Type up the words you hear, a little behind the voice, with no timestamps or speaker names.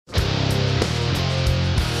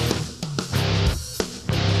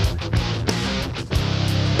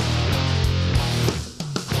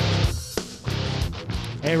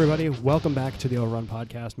Hey everybody, welcome back to the Overrun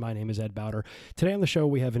Podcast. My name is Ed Bowder. Today on the show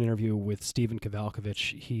we have an interview with Stephen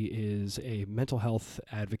Kavalkovich. He is a mental health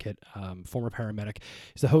advocate, former paramedic.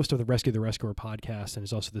 He's the host of the Rescue the Rescuer podcast and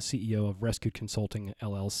is also the CEO of Rescue Consulting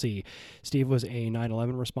LLC. Steve was a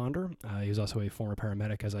 9/11 responder. He was also a former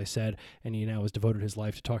paramedic, as I said, and he now has devoted his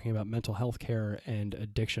life to talking about mental health care and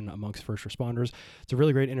addiction amongst first responders. It's a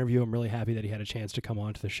really great interview. I'm really happy that he had a chance to come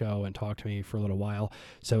on to the show and talk to me for a little while.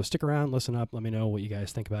 So stick around, listen up, let me know what you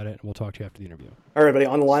guys think about it, and we'll talk to you after the interview. All right, everybody,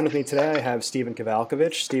 on the line with me today, I have Stephen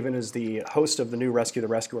Kavalkovich. Stephen is the host of the new Rescue the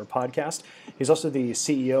Rescuer podcast. He's also the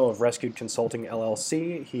CEO of Rescue Consulting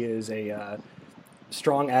LLC. He is a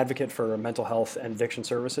strong advocate for mental health and addiction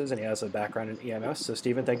services, and he has a background in EMS. So,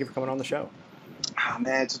 Stephen, thank you for coming on the show. Oh,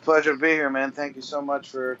 man, it's a pleasure to be here, man. Thank you so much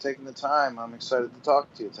for taking the time. I'm excited to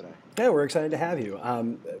talk to you today. Yeah, we're excited to have you.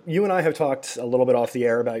 You and I have talked a little bit off the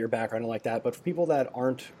air about your background and like that, but for people that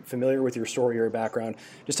aren't familiar with your story or your background,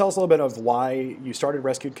 just tell us a little bit of why you started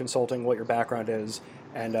Rescue Consulting, what your background is,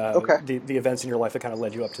 and the events in your life that kind of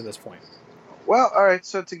led you up to this point. Well, all right.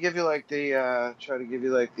 So to give you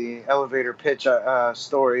the elevator pitch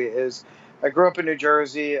story is, I grew up in New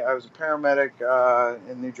Jersey. I was a paramedic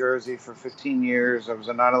in New Jersey for 15 years. I was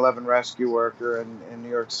a 9/11 rescue worker in New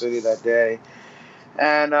York City that day.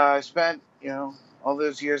 And I spent, all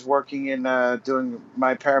those years working in doing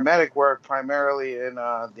my paramedic work primarily in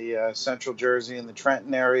the Central Jersey and the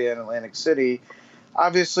Trenton area in Atlantic City.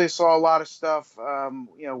 Obviously saw a lot of stuff,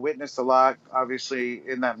 witnessed a lot, obviously,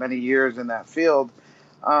 in that many years in that field.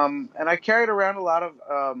 And I carried around a lot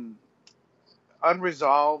of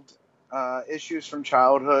unresolved issues from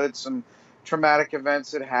childhood, some traumatic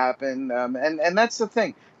events that happened. And that's the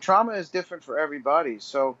thing. Trauma is different for everybody.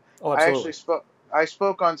 So I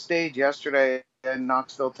spoke on stage yesterday in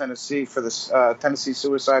Knoxville, Tennessee for the Tennessee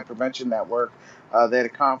Suicide Prevention Network. They had a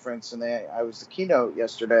conference, and I was the keynote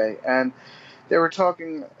yesterday. And they were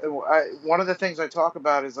talking, one of the things I talk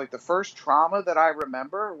about is like the first trauma that I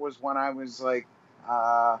remember was when I was like,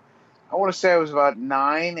 I want to say I was about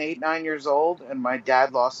 9 years old, and my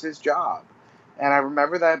dad lost his job. And I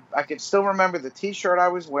remember that, I could still remember the t-shirt I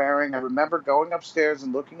was wearing. I remember going upstairs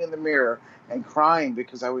and looking in the mirror and crying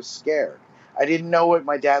because I was scared. I didn't know what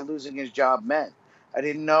my dad losing his job meant. I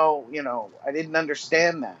didn't know, I didn't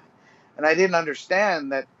understand that. And I didn't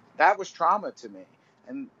understand that that was trauma to me.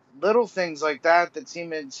 And little things like that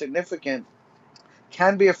seem insignificant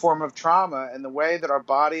can be a form of trauma. And the way that our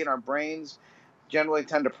body and our brains generally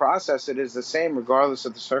tend to process it is the same regardless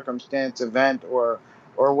of the circumstance, event, or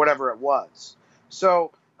whatever it was.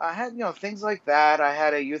 So I had, things like that. I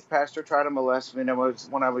had a youth pastor try to molest me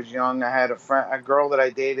when I was young. I had a girl that I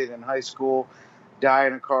dated in high school die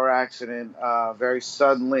in a car accident very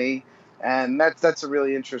suddenly. And that's a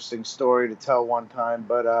really interesting story to tell one time.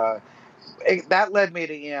 But that led me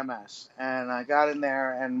to EMS. And I got in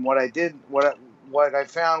there, and what I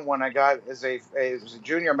found when I got was a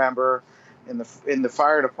junior member in the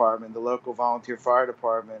fire department, the local volunteer fire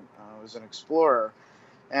department. I was an explorer,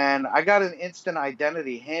 and I got an instant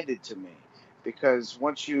identity handed to me, because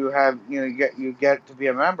once you have, you get to be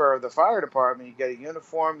a member of the fire department, you get a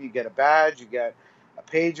uniform, you get a badge, you get a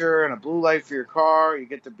pager and a blue light for your car. You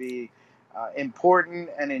get to be important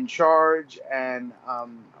and in charge. And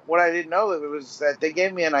what I didn't know was that they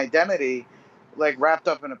gave me an identity, like wrapped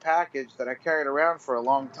up in a package that I carried around for a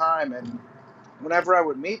long time. And whenever I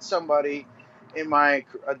would meet somebody in my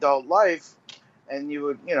adult life, and you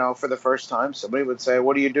would, for the first time, somebody would say,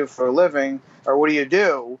 "What do you do for a living?" or "What do you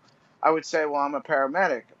do?" I would say, "Well, I'm a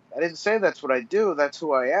paramedic." I didn't say that's what I do, that's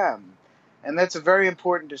who I am. And that's a very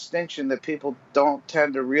important distinction that people don't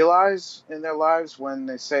tend to realize in their lives when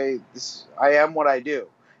they say, "I am what I do."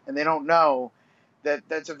 And they don't know that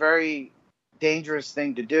that's a very dangerous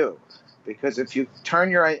thing to do. Because if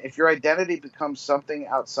your identity becomes something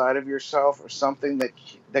outside of yourself, or something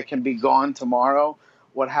that can be gone tomorrow,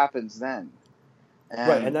 what happens then? And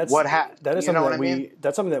right, and that's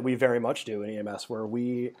something that we very much do in EMS, where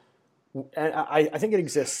and I think it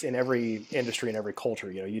exists in every industry and every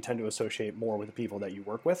culture. You tend to associate more with the people that you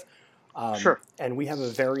work with. Sure. And we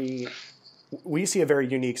see a very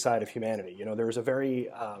unique side of humanity. There's a very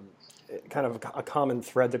kind of a common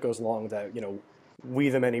thread that goes along that, we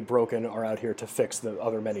the many broken are out here to fix the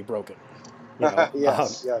other many broken.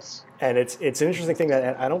 Yes. And it's an interesting thing that,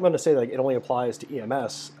 and I don't want to say like it only applies to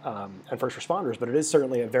EMS and first responders, but it is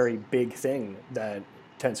certainly a very big thing that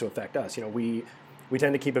tends to affect us. We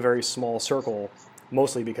tend to keep a very small circle,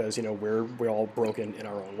 mostly because we're all broken in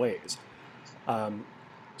our own ways.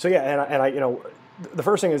 So yeah, and I the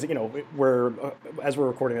first thing is, we're as we're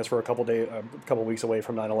recording this, we're a couple weeks away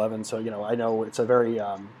from 9/11. So, I know it's a very,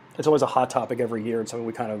 it's always a hot topic every year. It's something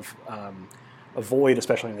we kind of avoid,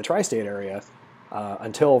 especially in the tri-state area,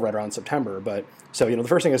 until right around September. But so, the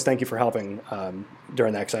first thing is thank you for helping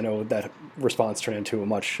during that, because I know that response turned into a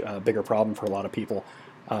much bigger problem for a lot of people.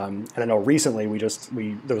 And I know recently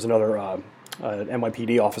there was another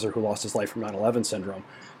NYPD officer who lost his life from 9/11 syndrome.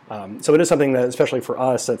 So it is something that, especially for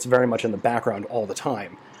us, that's very much in the background all the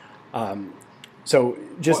time. So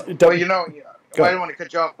just... I didn't want to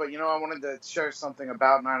cut you off, but, I wanted to share something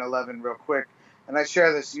about 9/11 real quick. And I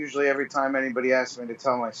share this usually every time anybody asks me to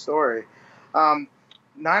tell my story.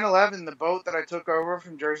 9/11, the boat that I took over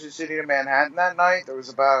from Jersey City to Manhattan that night, there was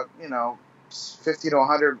about, 50 to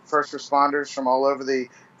 100 first responders from all over the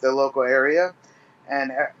local area.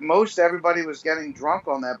 And most everybody was getting drunk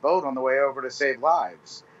on that boat on the way over to save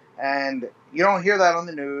lives. And you don't hear that on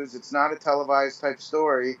the news. It's not a televised type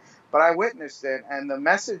story, but I witnessed it. And the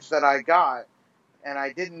message that I got, and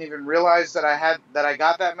I didn't even realize that I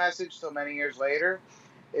got that message till many years later,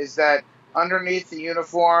 is that underneath the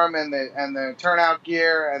uniform and the turnout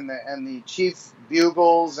gear and the chief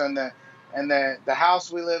bugles and the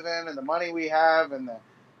house we live in and the money we have and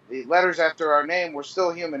the letters after our name, we're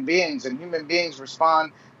still human beings, and human beings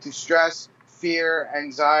respond to stress, fear,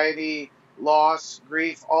 anxiety, loss,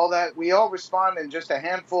 grief, all that. We all respond in just a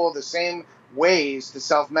handful of the same ways to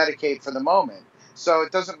self-medicate for the moment. So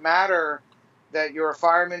it doesn't matter that you're a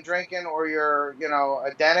fireman drinking or you're,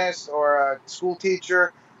 a dentist or a school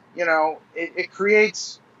teacher. It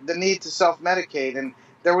creates the need to self-medicate. And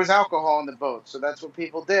there was alcohol in the boat, so that's what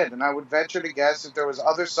people did. And I would venture to guess if there was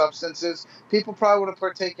other substances, people probably would have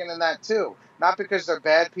partaken in that too. Not because they're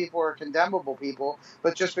bad people or condemnable people,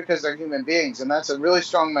 but just because they're human beings. And that's a really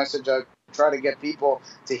strong message I try to get people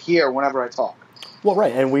to hear whenever I talk. Well,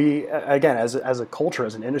 right. And we, again, as a culture,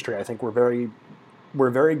 as an industry, I think we're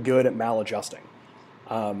very good at maladjusting.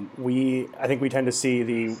 I think we tend to see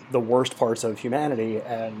the worst parts of humanity,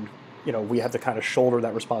 and we have to kind of shoulder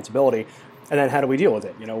that responsibility. And then how do we deal with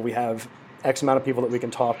it? We have X amount of people that we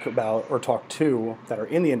can talk about or talk to that are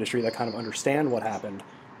in the industry that kind of understand what happened,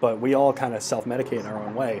 but we all kind of self-medicate in our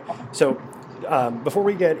own way. So before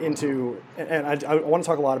we get into, and I want to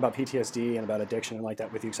talk a lot about PTSD and about addiction and like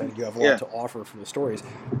that with you, because I think you have a lot to offer for the stories.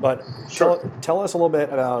 But tell us a little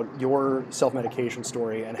bit about your self-medication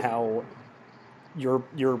story and how your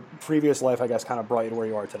previous life, I guess, kind of brought you to where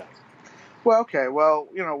you are today. Well, okay. Well,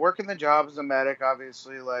 working the job as a medic,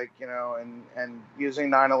 obviously, and using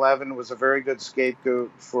 9/11 was a very good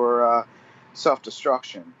scapegoat for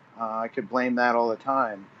self-destruction. I could blame that all the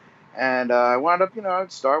time. And I wound up,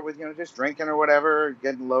 I'd start with, just drinking or whatever,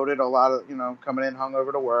 getting loaded a lot of, coming in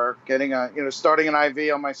hungover to work, getting starting an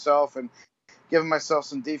IV on myself and giving myself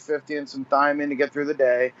some D50 and some thiamine to get through the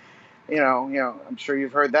day. I'm sure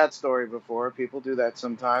you've heard that story before. People do that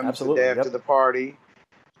sometimes. Absolutely. The day after the party.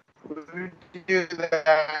 Do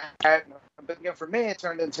that, but for me, it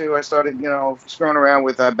turned into I started, screwing around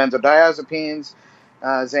with benzodiazepines,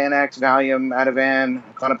 Xanax, Valium, Ativan,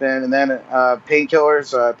 Klonopin, and then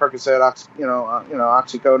painkillers, Percocet,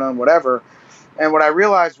 oxycodone, whatever. And what I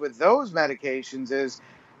realized with those medications is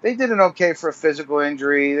they did an okay for a physical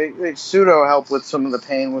injury. They pseudo help with some of the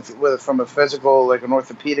pain with from a physical, like an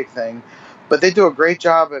orthopedic thing. But they do a great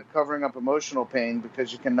job at covering up emotional pain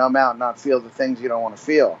because you can numb out and not feel the things you don't want to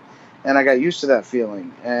feel. And I got used to that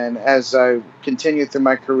feeling. And as I continued through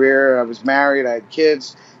my career, I was married, I had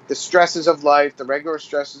kids. The stresses of life, the regular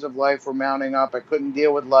stresses of life were mounting up. I couldn't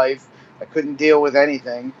deal with life. I couldn't deal with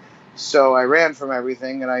anything. So I ran from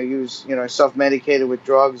everything, and I used, self-medicated with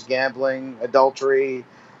drugs, gambling, adultery,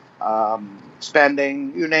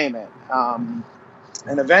 spending, you name it. And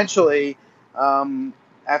eventually,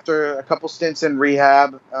 after a couple stints in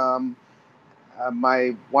rehab,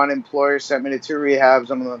 my one employer sent me to 2 rehabs,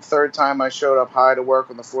 and on the 3rd time I showed up high to work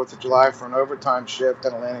on the 4th of July for an overtime shift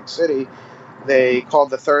in Atlantic City, they called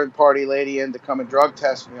the third-party lady in to come and drug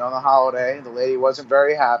test me on the holiday. The lady wasn't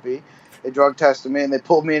very happy. They drug tested me, and they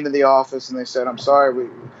pulled me into the office, and they said, "I'm sorry, we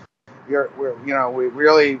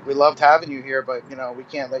loved having you here, but we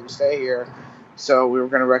can't let you stay here. So we were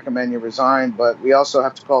going to recommend you resign, but we also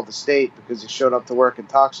have to call the state because you showed up to work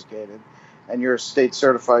intoxicated, and you're a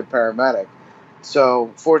state-certified paramedic." So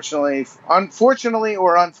unfortunately, I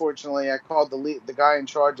called the guy in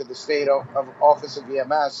charge of the state office of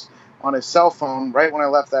EMS on his cell phone right when I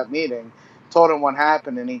left that meeting, told him what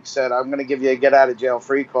happened, and he said, "I'm going to give you a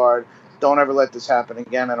get-out-of-jail-free card. Don't ever let this happen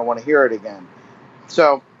again. I don't want to hear it again."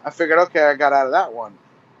 So I figured, okay, I got out of that one.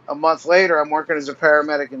 A month later, I'm working as a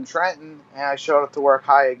paramedic in Trenton, and I showed up to work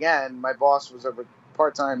high again. My boss was a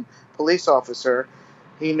part-time police officer.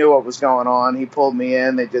 He knew what was going on. He pulled me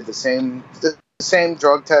in. They did the same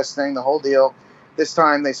drug testing, the whole deal. This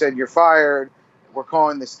time they said, you're fired. We're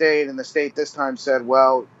calling the state. And the state this time said,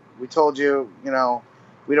 well, we told you,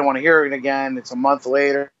 we don't want to hear it again. It's a month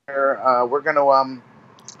later. We're going to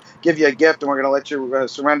give you a gift, and we're going to let you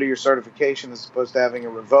surrender your certification as opposed to having it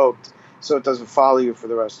revoked, so it doesn't follow you for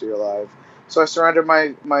the rest of your life. So I surrendered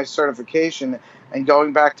my certification, and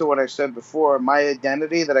going back to what I said before, my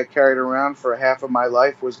identity that I carried around for half of my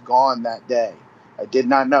life was gone that day. I did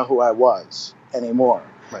not know who I was anymore,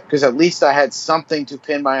 because at least I had something to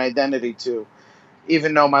pin my identity to,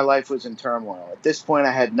 even though my life was in turmoil. At this point,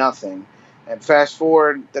 I had nothing. And fast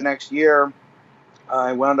forward the next year,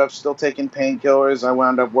 I wound up still taking painkillers. I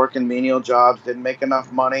wound up working menial jobs, didn't make enough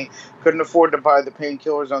money, couldn't afford to buy the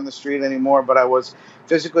painkillers on the street anymore, but I was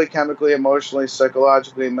physically, chemically, emotionally,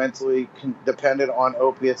 psychologically, mentally dependent on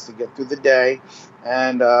opiates to get through the day.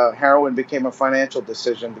 And heroin became a financial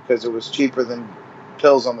decision because it was cheaper than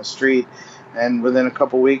pills on the street. And within a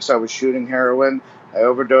couple weeks, I was shooting heroin. I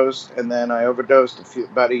overdosed, and then I overdosed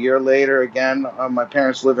about a year later again on my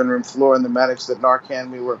parents' living room floor, and the medics that Narcaned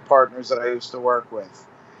me were partners that I used to work with.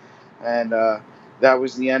 And that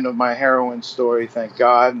was the end of my heroin story, thank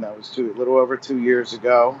God, and that was a little over 2 years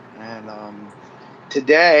ago. And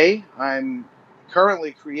today, I'm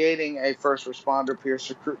currently creating a first responder peer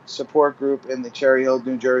support group in the Cherry Hill,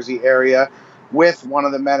 New Jersey area with one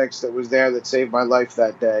of the medics that was there that saved my life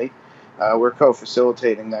that day. We're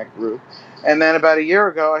co-facilitating that group. And then about a year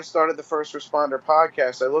ago, I started the First Responder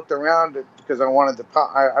podcast. I looked around because I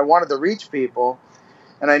wanted to reach people,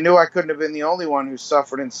 and I knew I couldn't have been the only one who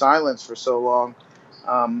suffered in silence for so long.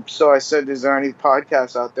 So I said, is there any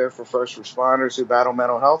podcasts out there for first responders who battle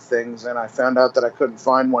mental health things? And I found out that I couldn't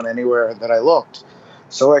find one anywhere that I looked.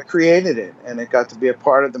 So I created it, and it got to be a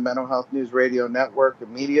part of the Mental Health News Radio Network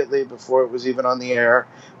immediately before it was even on the air.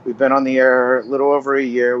 We've been on the air a little over a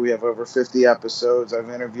year. We have over 50 episodes. I've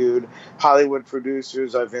interviewed Hollywood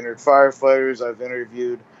producers. I've interviewed firefighters.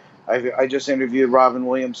 I just interviewed Robin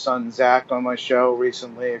Williams' son, Zach, on my show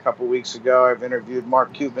recently, a couple weeks ago. I've interviewed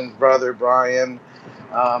Mark Cuban's brother, Brian.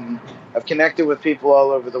 I've connected with people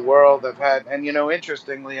all over the world.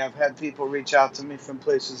 Interestingly, I've had people reach out to me from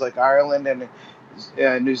places like Ireland and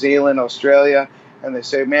New Zealand, Australia, and they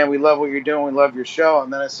say, man, we love what you're doing, we love your show.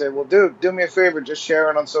 And then I say, well, dude, do me a favor, just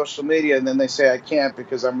share it on social media. And then they say, I can't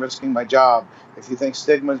because I'm risking my job. If you think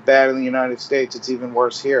stigma is bad in the United States, it's even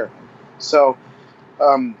worse here. So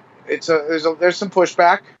there's some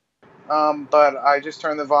pushback, but I just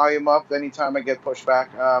turn the volume up anytime I get pushback.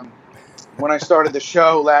 When I started the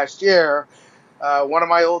show last year, one of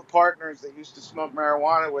my old partners that used to smoke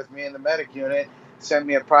marijuana with me in the medic unit sent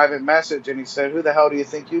me a private message, and he said, who the hell do you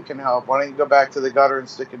think you can help? Why don't you go back to the gutter and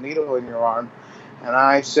stick a needle in your arm? And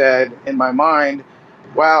I said in my mind,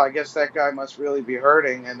 wow, I guess that guy must really be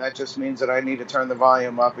hurting, and that just means that I need to turn the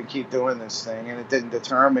volume up and keep doing this thing. And it didn't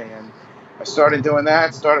deter me. And I started doing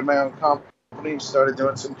that, started my own company, started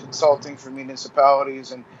doing some consulting for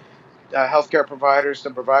municipalities and healthcare providers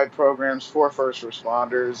to provide programs for first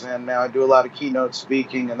responders. And now I do a lot of keynote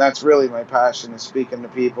speaking, and that's really my passion, is speaking to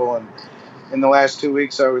people. And in the last 2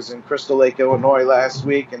 weeks, I was in Crystal Lake, Illinois last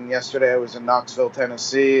week, and yesterday I was in Knoxville,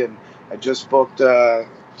 Tennessee, and I just booked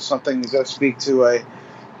something to go speak to a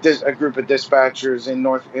group of dispatchers in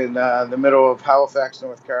the middle of Halifax,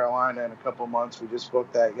 North Carolina, in a couple months. We just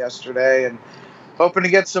booked that yesterday, and hoping to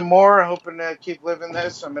get some more, hoping to keep living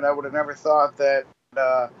this. I mean, I would have never thought that,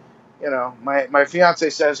 my fiance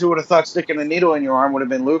says, who would have thought sticking a needle in your arm would have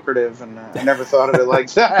been lucrative, and I never thought of it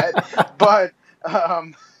like that. But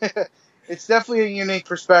it's definitely a unique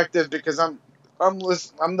perspective because I'm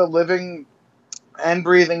the living and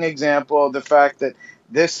breathing example of the fact that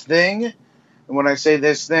this thing, and when I say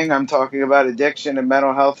this thing, I'm talking about addiction and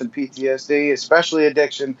mental health and PTSD, especially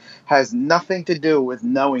addiction, has nothing to do with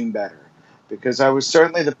knowing better. Because I was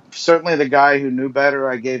certainly the guy who knew better.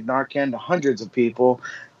 I gave Narcan to hundreds of people.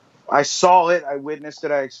 I saw it, I witnessed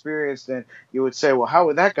it, I experienced it. You would say, well, how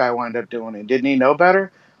would that guy wind up doing it? Didn't he know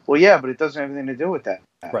better? Well, yeah, but it doesn't have anything to do with that.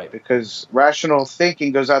 Right. Because rational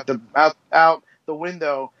thinking goes out the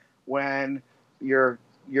window when you're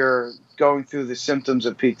going through the symptoms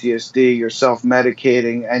of PTSD, you're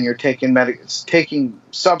self-medicating, and you're taking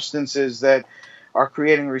substances that are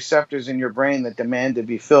creating receptors in your brain that demand to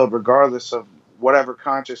be filled regardless of whatever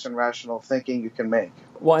conscious and rational thinking you can make.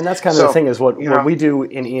 Well, and that's kind of the thing is what we do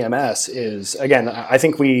in EMS is, again, I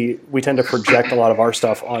think we tend to project a lot of our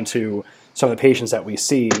stuff onto some of the patients that we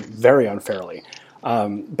see very unfairly.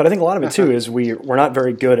 But I think a lot of it too is we're not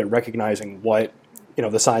very good at recognizing what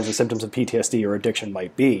the signs and symptoms of PTSD or addiction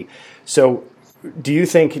might be. So do you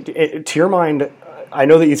think, to your mind, I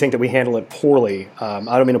know that you think that we handle it poorly. I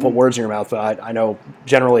don't mean to put words in your mouth, but I know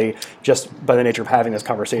generally, just by the nature of having this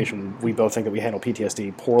conversation, we both think that we handle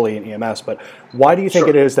PTSD poorly in EMS. But why do you think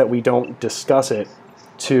it is that we don't discuss it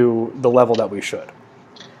to the level that we should?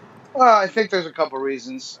 Well, I think there's a couple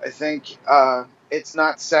reasons. I think it's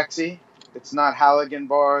not sexy. It's not halogen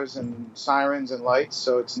bars and sirens and lights,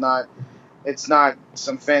 so it's not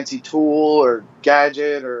some fancy tool or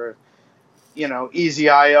gadget or easy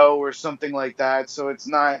IO or something like that. So it's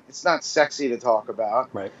not sexy to talk about.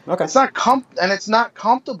 Right. Okay. It's not it's not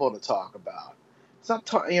comfortable to talk about. It's not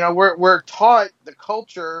we're taught the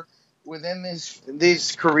culture within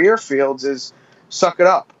these career fields is suck it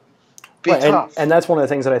up. Be tough. And that's one of the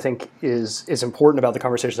things that I think is important about the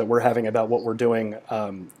conversation that we're having about what we're doing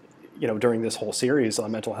during this whole series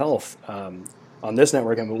on mental health on this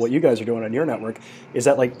network and what you guys are doing on your network is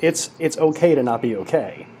that like it's okay to not be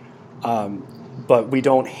okay. But we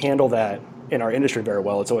don't handle that in our industry very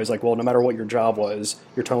well. It's always like, well, no matter what your job was,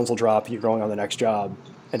 your tones will drop, you're going on the next job,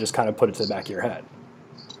 and just kind of put it to the back of your head.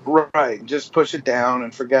 Right. Just push it down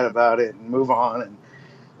and forget about it and move on.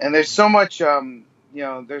 And there's so much,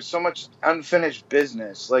 there's so much unfinished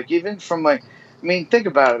business. Like even from think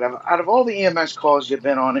about it. Out of all the EMS calls you've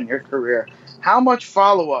been on in your career, how much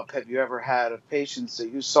follow-up have you ever had of patients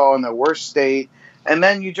that you saw in their worst state, and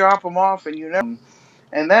then you drop them off and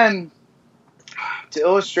and then to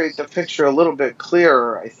illustrate the picture a little bit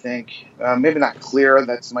clearer, I think, maybe not clearer,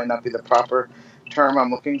 that might not be the proper term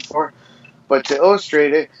I'm looking for, but to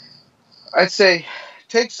illustrate it, I'd say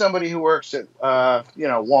take somebody who works at,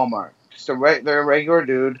 Walmart. They're a regular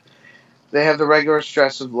dude. They have the regular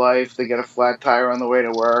stress of life. They get a flat tire on the way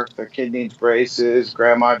to work. Their kid needs braces.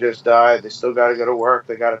 Grandma just died. They still got to go to work.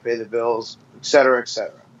 They got to pay the bills, et cetera, et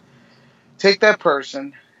cetera. Take that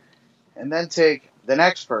person and then take the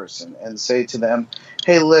next person and say to them,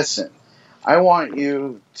 hey, listen, I want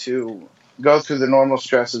you to go through the normal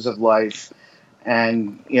stresses of life.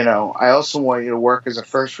 And, I also want you to work as a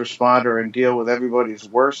first responder and deal with everybody's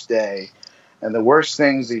worst day and the worst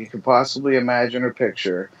things that you could possibly imagine or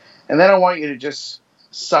picture. And then I want you to just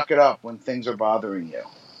suck it up when things are bothering you.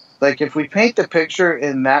 Like, if we paint the picture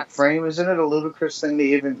in that frame, isn't it a ludicrous thing to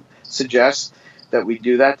even suggest that we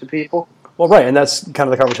do that to people? Well, right, and that's kind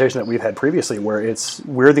of the conversation that we've had previously, where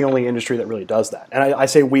we're the only industry that really does that. And I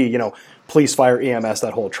say we, police, fire, EMS,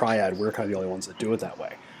 that whole triad, we're kind of the only ones that do it that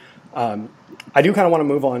way. I do kind of want to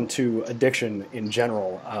move on to addiction in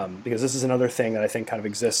general, because this is another thing that I think kind of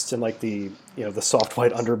exists in like the soft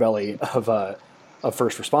white underbelly of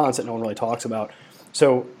first response that no one really talks about.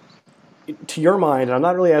 So, to your mind, and I'm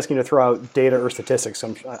not really asking you to throw out data or statistics.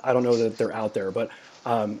 I don't know that they're out there, but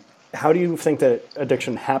how do you think that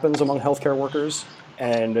addiction happens among healthcare workers,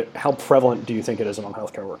 and how prevalent do you think it is among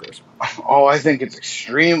healthcare workers? Oh, I think it's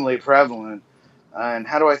extremely prevalent. And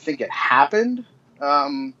how do I think it happened?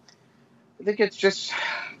 I think it's just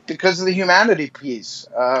because of the humanity piece.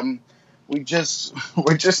 We're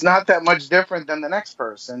just not that much different than the next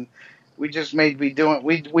person. We just may be doing,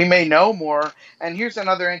 we may know more. And here's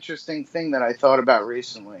another interesting thing that I thought about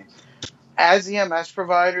recently. As EMS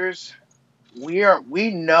providers, we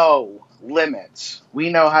know limits. We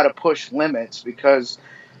know how to push limits because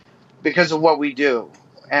of what we do.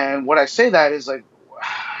 And what I say that is like,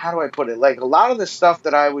 how do I put it? Like a lot of the stuff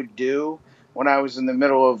that I would do when I was in the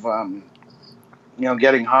middle of,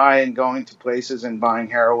 getting high and going to places and buying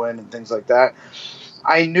heroin and things like that.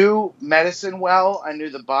 I knew medicine well. I knew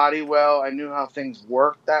the body well. I knew how things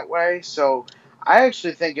worked that way. So I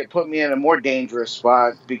actually think it put me in a more dangerous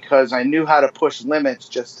spot because I knew how to push limits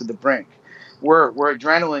just to the brink. We're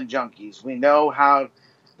adrenaline junkies. We know how.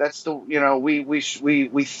 That's the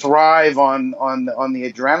we thrive on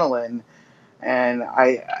the adrenaline, and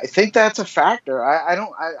I think that's a factor. I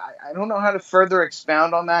don't know how to further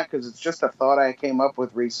expound on that because it's just a thought I came up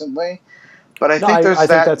with recently. But I think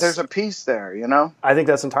there's a piece there, I think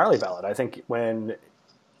that's entirely valid. I think when,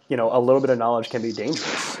 a little bit of knowledge can be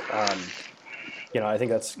dangerous. I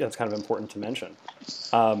think that's kind of important to mention.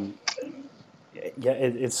 I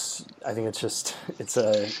think it's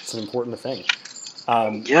an important thing.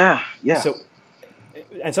 Yeah. So,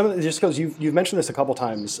 and some of it just because you've mentioned this a couple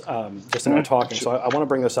times just in our talking. So I want to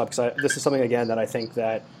bring this up because this is something again that I think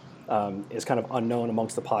that is kind of unknown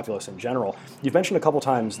amongst the populace in general. You've mentioned a couple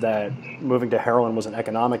times that moving to heroin was an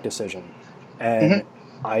economic decision, and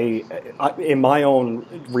I in my own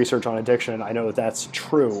research on addiction, I know that that's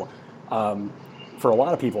true for a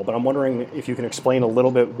lot of people. But I'm wondering if you can explain a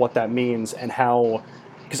little bit what that means and how.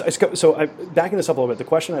 Backing this up a little bit, the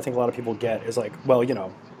question I think a lot of people get is like, well, you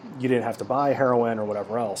didn't have to buy heroin or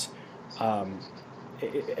whatever else.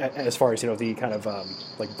 as far as the kind of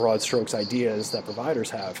like broad strokes ideas that providers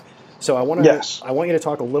have. So I want you to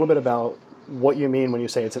talk a little bit about what you mean when you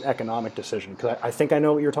say it's an economic decision, because I think I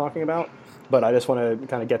know what you're talking about, but I just want to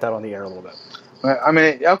kind of get that on the air a little bit. I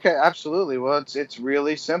mean, okay, absolutely. Well, it's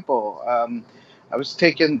really simple. I was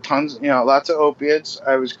taking lots of opiates.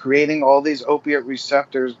 I was creating all these opiate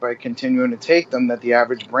receptors by continuing to take them that the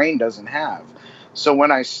average brain doesn't have. So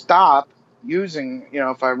when I stop using,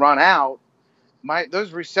 if I run out,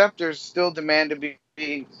 those receptors still demand to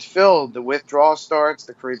be filled. The withdrawal starts,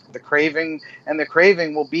 the craving, and the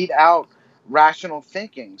craving will beat out rational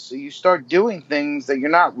thinking. So you start doing things that you're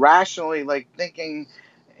not rationally thinking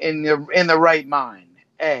in the right mind.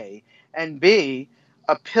 A and B,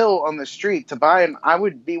 a pill on the street to buy, and I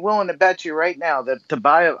would be willing to bet you right now that to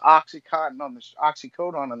buy an oxycodone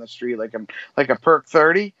on the street, like a Perk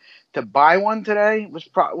 30, to buy one today will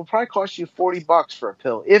probably cost you $40 for a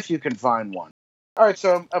pill if you can find one. All right,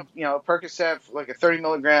 so a Percocet, like a 30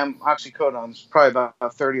 milligram oxycodone, is probably about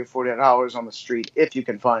 $30 or $40 on the street if you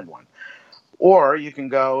can find one. Or you can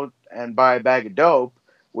go and buy a bag of dope,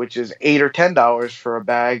 which is $8 or $10 for a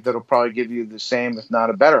bag that'll probably give you the same, if not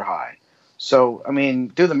a better high. So, I mean,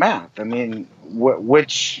 do the math. I mean,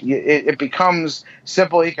 it becomes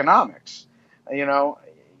simple economics. You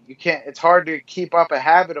can't. It's hard to keep up a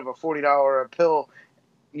habit of a $40 a pill.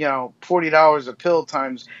 $40 a pill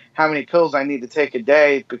times how many pills I need to take a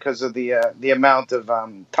day because of the amount of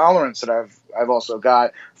tolerance that I've also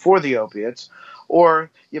got for the opiates. Or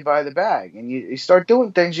you buy the bag and you start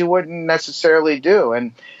doing things you wouldn't necessarily do.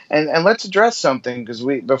 And let's address something, because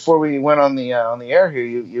before we went on the air here,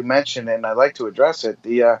 you mentioned, and I'd like to address it.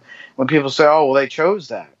 When people say, "Oh, well, they chose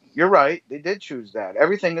that," you're right, they did choose that.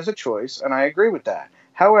 Everything is a choice, and I agree with that.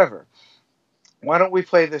 However, why don't we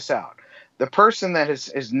play this out? The person that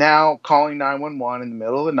is now calling 911 in the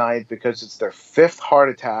middle of the night because it's their fifth heart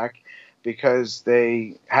attack, because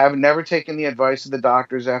they have never taken the advice of the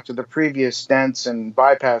doctors after the previous stents and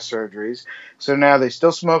bypass surgeries. So now they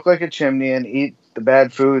still smoke like a chimney and eat the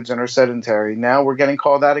bad foods and are sedentary. Now we're getting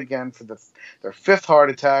called out again for their fifth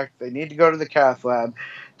heart attack. They need to go to the cath lab.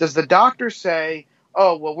 Does the doctor say,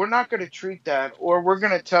 "Oh, well, we're not going to treat that," or "We're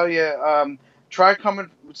going to tell you, try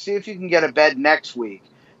coming, see if you can get a bed next week,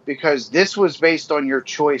 because this was based on your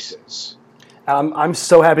choices"? I'm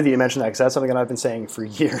so happy that you mentioned that, because that's something that I've been saying for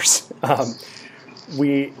years. And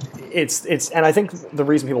I think the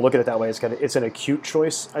reason people look at it that way is it's an acute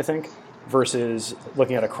choice, I think, versus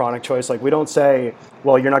looking at a chronic choice. Like, we don't say,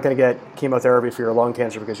 well, you're not going to get chemotherapy for your lung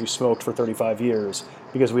cancer because you smoked for 35 years,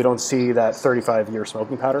 because we don't see that 35-year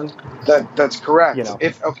smoking pattern. That's correct.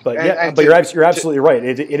 But you're absolutely right.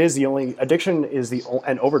 It is the only addiction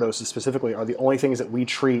and overdoses specifically are the only things that we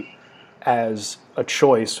treat as a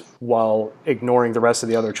choice while ignoring the rest of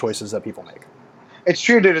the other choices that people make. It's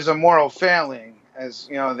treated as a moral failing, as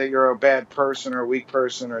that you're a bad person or a weak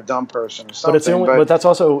person or a dumb person or something. But that's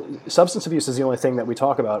also, substance abuse is the only thing that we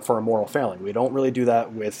talk about for a moral failing. We don't really do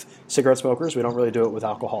that with cigarette smokers. We don't really do it with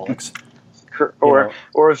alcoholics. Or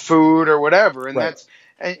food or whatever. And right.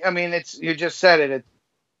 You just said it's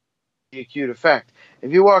the acute effect.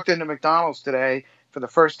 If you walked into McDonald's today for the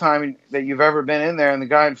first time that you've ever been in there, and the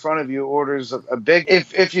guy in front of you orders a big,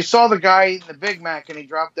 if you saw the guy eating the Big Mac and he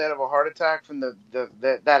dropped dead of a heart attack from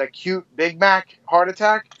that acute Big Mac heart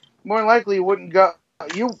attack, more than likely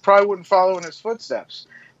you probably wouldn't follow in his footsteps.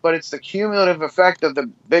 But it's the cumulative effect of the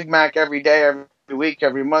Big Mac every day, every week,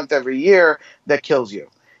 every month, every year that kills you.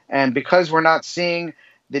 And because we're not seeing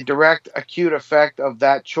the direct acute effect of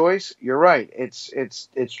that choice, you're right. It's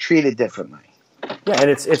treated differently. Yeah, and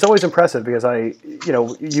it's always impressive, because if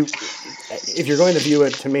you're going to view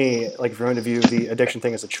it, to me, like, if you're going to view the addiction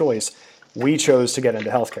thing as a choice, we chose to get into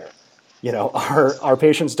healthcare. Our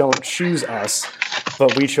patients don't choose us,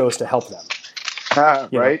 but we chose to help them.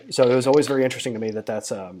 Right. So it was always very interesting to me that's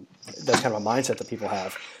kind of a mindset that people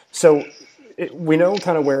have. So we know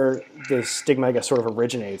kind of where the stigma, I guess, sort of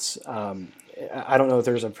originates. I don't know if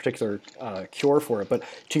there's a particular cure for it, but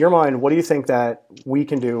to your mind, what do you think that we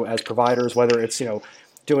can do as providers, whether it's,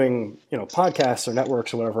 doing, podcasts or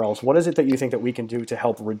networks or whatever else? What is it that you think that we can do to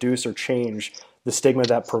help reduce or change the stigma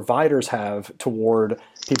that providers have toward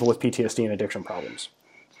people with PTSD and addiction problems?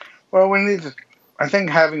 Well, I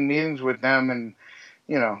think having meetings with them, and,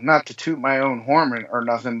 not to toot my own horn or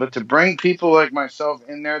nothing, but to bring people like myself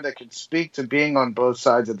in there that could speak to being on both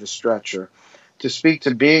sides of the stretcher, to speak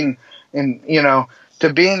to being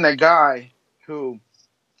to being the guy who,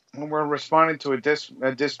 when we're responding to a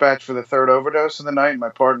dispatch for the third overdose of the night, my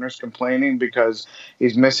partner's complaining because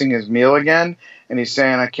he's missing his meal again, and he's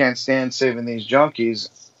saying, "I can't stand saving these junkies."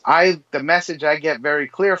 The message I get very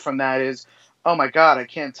clear from that is, oh my God, I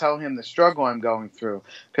can't tell him the struggle I'm going through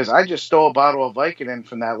because I just stole a bottle of Vicodin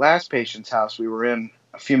from that last patient's house we were in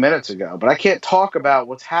a few minutes ago. But I can't talk about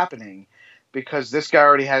what's happening because this guy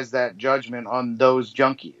already has that judgment on those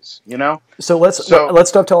junkies, you know? So let's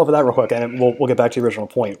dovetail off of that real quick, and we'll get back to the original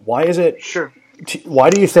point. Why is it? Sure. Why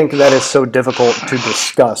do you think that is so difficult to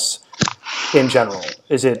discuss in general?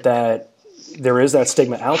 Is it that there is that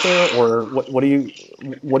stigma out there, or what do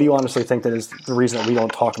you honestly think that is the reason that we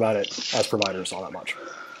don't talk about it as providers all that much?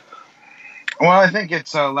 Well, I think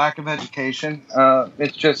it's a lack of education.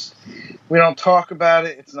 It's just we don't talk about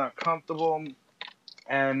it. It's not comfortable,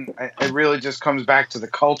 and it really just comes back to the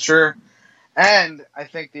culture. And I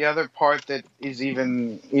think the other part that is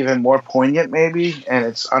even more poignant, maybe, and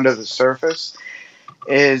it's under the surface,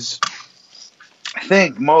 is I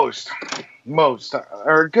think most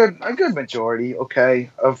or a good majority, okay,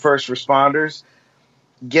 of first responders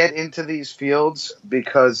get into these fields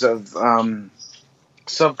because of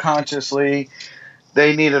subconsciously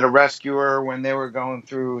they needed a rescuer when they were going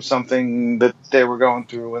through something that they were going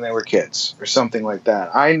through when they were kids or something like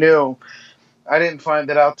that. I knew. I didn't find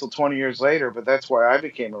it out till 20 years later, but that's why I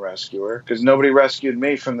became a rescuer, because nobody rescued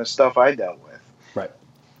me from the stuff I dealt with. Right.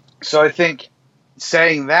 So I think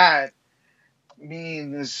saying that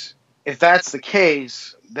means if that's the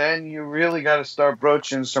case, then you really got to start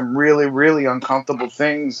broaching some really, really uncomfortable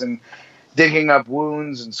things and digging up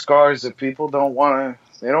wounds and scars that people don't want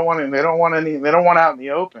to. They don't want out in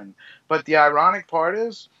the open. But the ironic part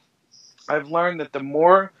is, I've learned that the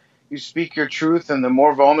more you speak your truth and the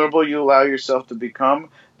more vulnerable you allow yourself to become,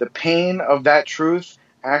 the pain of that truth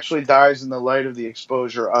actually dies in the light of the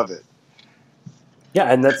exposure of it. Yeah,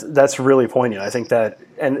 and that's really poignant. I think that,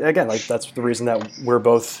 and again, like that's the reason that we're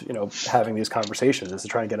both, having these conversations is to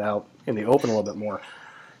try and get out in the open a little bit more.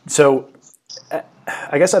 So,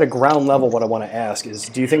 I guess at a ground level, what I want to ask is,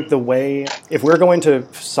 do you think if we're going to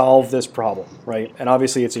solve this problem, right, and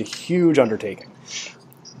obviously it's a huge undertaking,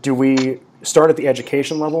 do we start at the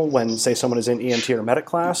education level when, say, someone is in EMT or medic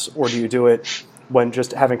class, or do you do it when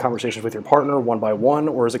just having conversations with your partner one by one,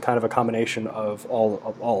 or is it kind of a combination of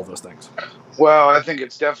all of those things? Well, I think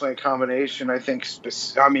it's definitely a combination. I think,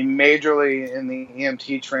 majorly in the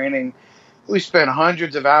EMT training, we spend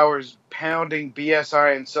hundreds of hours pounding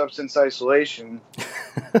BSI and substance isolation,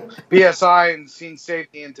 BSI and scene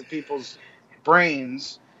safety into people's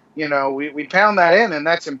brains. We pound that in, and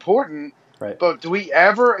that's important. Right. But do we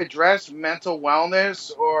ever address mental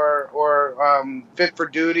wellness or fit for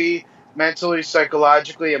duty, mentally,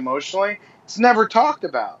 psychologically, emotionally? It's never talked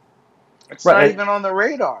about. It's not even on the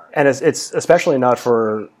radar. And it's especially not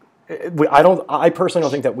for. I personally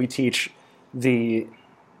don't think that we teach the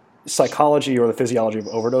psychology or the physiology of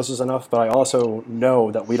overdoses enough, but I also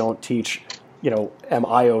know that we don't teach, am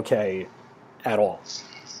I okay at all?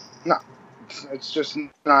 No, it's just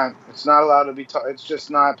not. It's not allowed to be taught. It's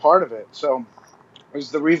just not part of it. So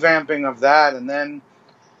there's the revamping of that, and then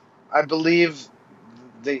I believe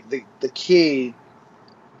the key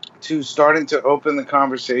to starting to open the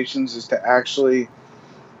conversations is to actually,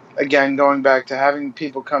 again, going back to having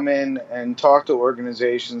people come in and talk to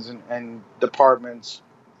organizations and departments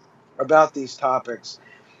about these topics,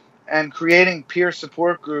 and creating peer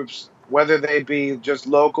support groups, whether they be just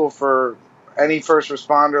local for any first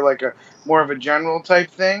responder, like a more of a general type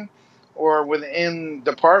thing, or within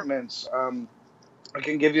departments. I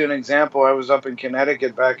can give you an example. I was up in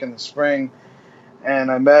Connecticut back in the spring, and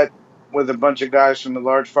I met with a bunch of guys from the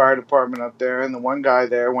large fire department up there, and the one guy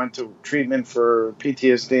there went to treatment for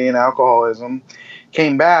PTSD and alcoholism,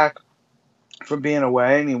 came back from being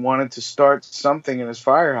away, and he wanted to start something in his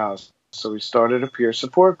firehouse. So he started a peer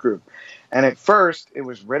support group. And at first, it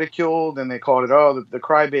was ridiculed, and they called it, the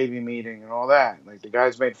crybaby meeting and all that. Like, the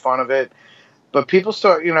guys made fun of it. But people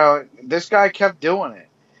this guy kept doing it.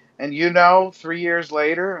 And 3 years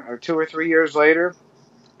later, or 2 or 3 years later,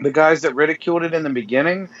 the guys that ridiculed it in the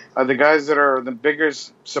beginning are the guys that are the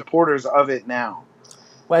biggest supporters of it now.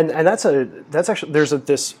 Well, and that's actually, there's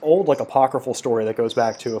this old, like, apocryphal story that goes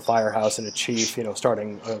back to a firehouse and a chief,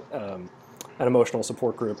 starting an emotional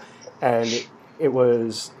support group. And it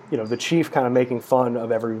was, the chief kind of making fun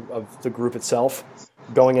of of the group itself,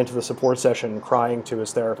 going into the support session, crying to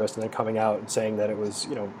his therapist, and then coming out and saying that it was,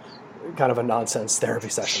 kind of a nonsense therapy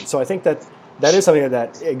session. So I think that is something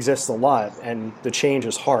that exists a lot, and the change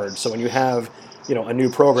is hard. So when you have, a new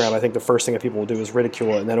program, I think the first thing that people will do is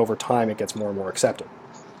ridicule it, and then over time it gets more and more accepted.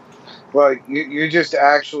 Well, you just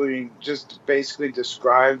basically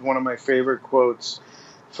described one of my favorite quotes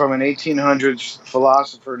from an 1800s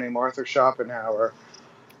philosopher named Arthur Schopenhauer.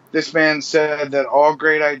 This man said that all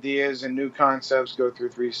great ideas and new concepts go through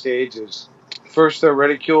 3 stages. First, they're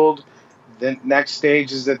ridiculed, The next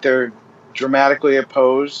stage is that they're dramatically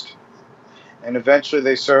opposed, and eventually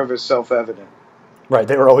they serve as self-evident. Right,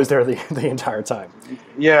 they were always there the entire time.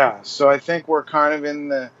 Yeah, so I think we're kind of in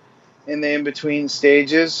the in-between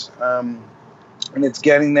stages, and it's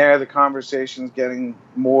getting there. The conversation's getting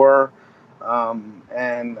more,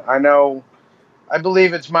 and I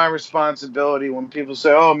believe it's my responsibility when people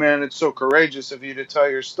say, "Oh man, it's so courageous of you to tell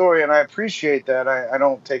your story," and I appreciate that. I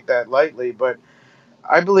don't take that lightly, but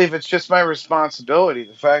I believe it's just my responsibility.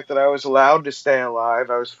 The fact that I was allowed to stay alive,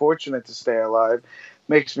 I was fortunate to stay alive,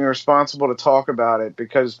 makes me responsible to talk about it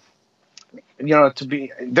because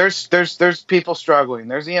there's people struggling.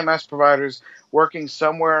 There's EMS providers working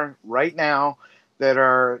somewhere right now that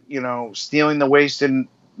are stealing the wasted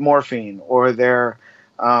morphine, or they're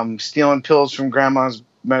stealing pills from grandma's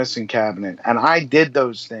medicine cabinet. And I did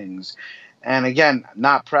those things. And again,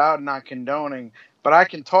 not proud, not condoning, but I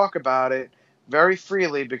can talk about it very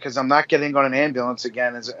freely because I'm not getting on an ambulance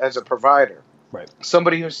again as a provider. Right.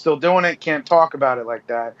 Somebody who's still doing it can't talk about it like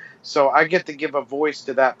that. So I get to give a voice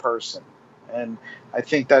to that person. And I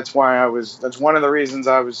think that's one of the reasons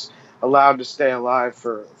I was allowed to stay alive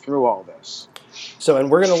through all this. So, and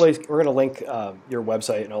we're gonna link your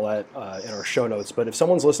website and all that in our show notes. But if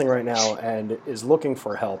someone's listening right now and is looking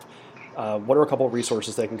for help, what are a couple of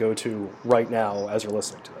resources they can go to right now as you're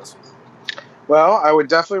listening to this? Well, I would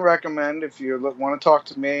definitely recommend, if you want to talk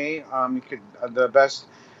to me, you could the best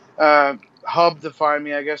hub to find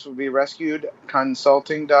me, I guess, would be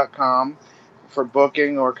rescuedconsulting.com for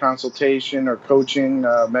booking or consultation or coaching,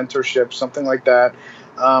 mentorship, something like that.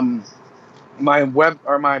 My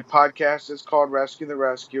podcast is called Rescue the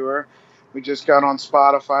Rescuer. We just got on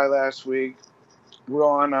Spotify last week. We're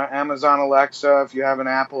on Amazon Alexa. If you have an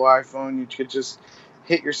Apple iPhone, you could just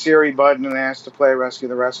hit your Siri button and ask to play Rescue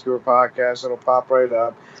the Rescuer podcast. It'll pop right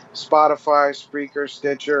up. Spotify, Spreaker,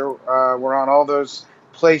 Stitcher. We're on all those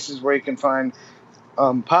places where you can find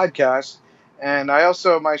podcasts. And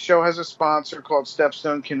my show has a sponsor called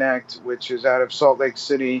Stepstone Connect, which is out of Salt Lake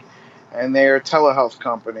City, and they are a telehealth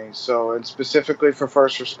company. So, and specifically for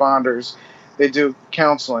first responders, they do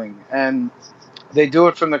counseling, and they do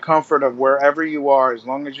it from the comfort of wherever you are. As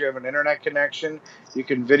long as you have an internet connection, you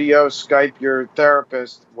can video Skype your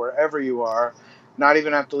therapist wherever you are, not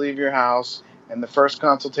even have to leave your house. And the first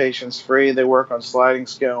consultation's free. They work on sliding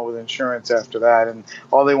scale with insurance after that, and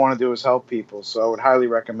all they want to do is help people. So I would highly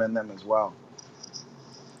recommend them as well.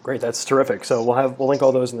 Great, that's terrific. So we'll link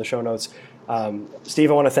all those in the show notes.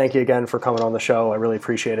 Steve, I want to thank you again for coming on the show. I really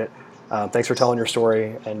appreciate it. Thanks for telling your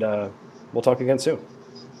story, and we'll talk again soon.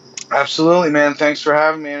 Absolutely, man. Thanks for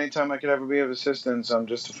having me. Anytime I could ever be of assistance, I'm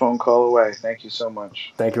just a phone call away. Thank you so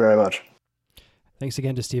much. Thank you very much. Thanks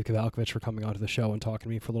again to Steve Kavalkovich for coming onto the show and talking to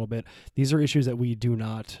me for a little bit. These are issues that we do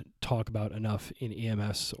not talk about enough in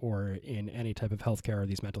EMS or in any type of healthcare,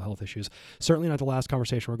 these mental health issues. Certainly not the last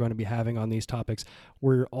conversation we're going to be having on these topics.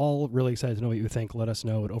 We're all really excited to know what you think. Let us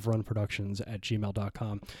know at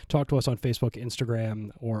overrunproductions@gmail.com. Talk to us on Facebook,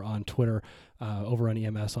 Instagram, or on Twitter, Overrun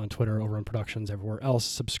EMS on Twitter, Overrun Productions, everywhere else.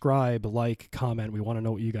 Subscribe, like, comment. We want to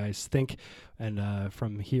know what you guys think. And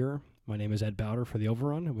from here, my name is Ed Bowder for the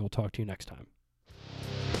Overrun, and we'll talk to you next time.